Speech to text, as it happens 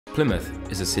Plymouth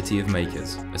is a city of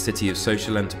makers, a city of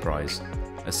social enterprise,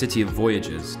 a city of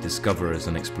voyagers, discoverers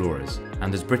and explorers.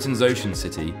 And as Britain's ocean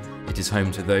city, it is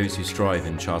home to those who strive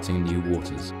in charting new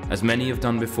waters. As many have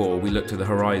done before, we look to the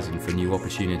horizon for new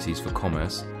opportunities for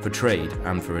commerce, for trade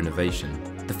and for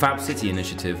innovation. The Fab City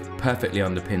initiative perfectly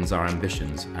underpins our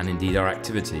ambitions and indeed our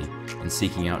activity in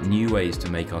seeking out new ways to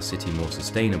make our city more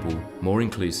sustainable, more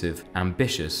inclusive,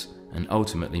 ambitious and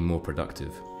ultimately more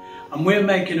productive. And we're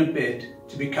making a bid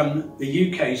to become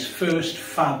the UK's first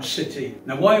Fab City.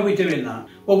 Now, why are we doing that?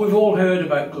 Well, we've all heard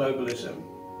about globalism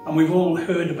and we've all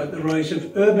heard about the rise of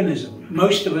urbanism.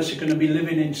 Most of us are going to be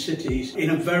living in cities in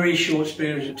a very short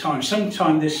period of time.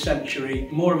 Sometime this century,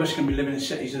 more of us are going to be living in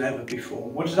cities than ever before.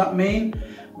 What does that mean?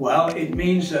 Well, it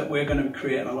means that we're going to be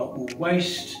creating a lot more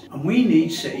waste, and we need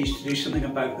cities to do something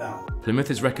about that. Plymouth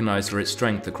is recognised for its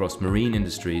strength across marine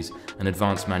industries and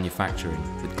advanced manufacturing,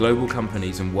 with global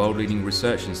companies and world-leading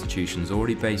research institutions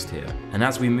already based here. And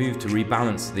as we move to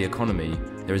rebalance the economy,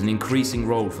 there is an increasing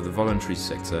role for the voluntary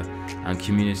sector and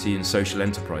community and social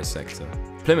enterprise sector.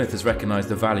 Plymouth has recognised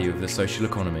the value of the social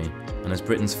economy, and as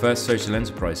Britain's first social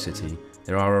enterprise city,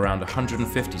 there are around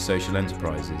 150 social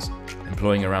enterprises,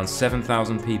 employing around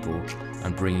 7,000 people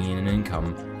and bringing in an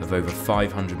income of over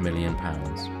 £500 million.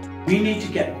 We need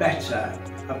to get better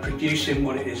at producing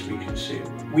what it is we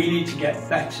consume. We need to get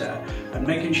better at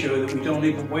making sure that we don't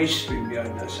leave a waste stream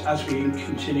behind us as we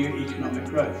continue economic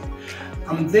growth.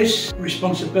 And this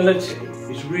responsibility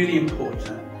is really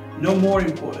important, no more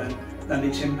important than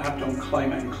its impact on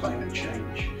climate and climate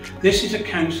change. This is a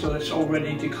council that's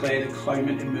already declared a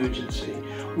climate emergency.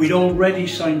 We'd already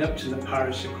signed up to the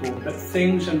Paris Accord, but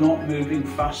things are not moving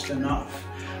fast enough.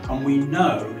 And we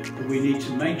know that we need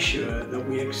to make sure that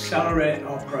we accelerate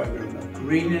our programme of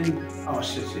greening our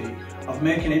city, of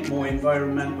making it more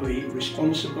environmentally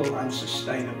responsible and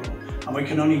sustainable. And we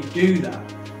can only do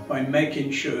that by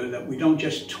making sure that we don't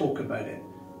just talk about it,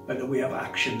 but that we have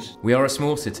actions. We are a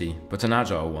small city, but an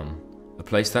agile one. A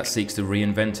place that seeks to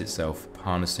reinvent itself,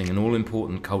 harnessing an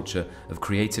all-important culture of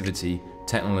creativity,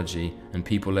 technology and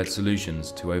people-led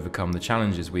solutions to overcome the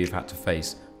challenges we have had to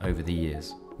face over the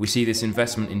years. We see this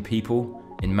investment in people,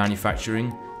 in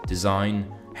manufacturing,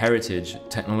 design, heritage,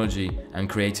 technology and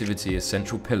creativity as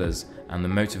central pillars and the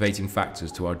motivating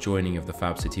factors to our joining of the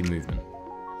Fab City movement.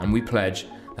 And we pledge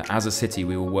that as a city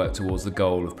we will work towards the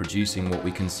goal of producing what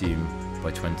we consume by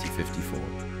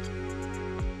 2054.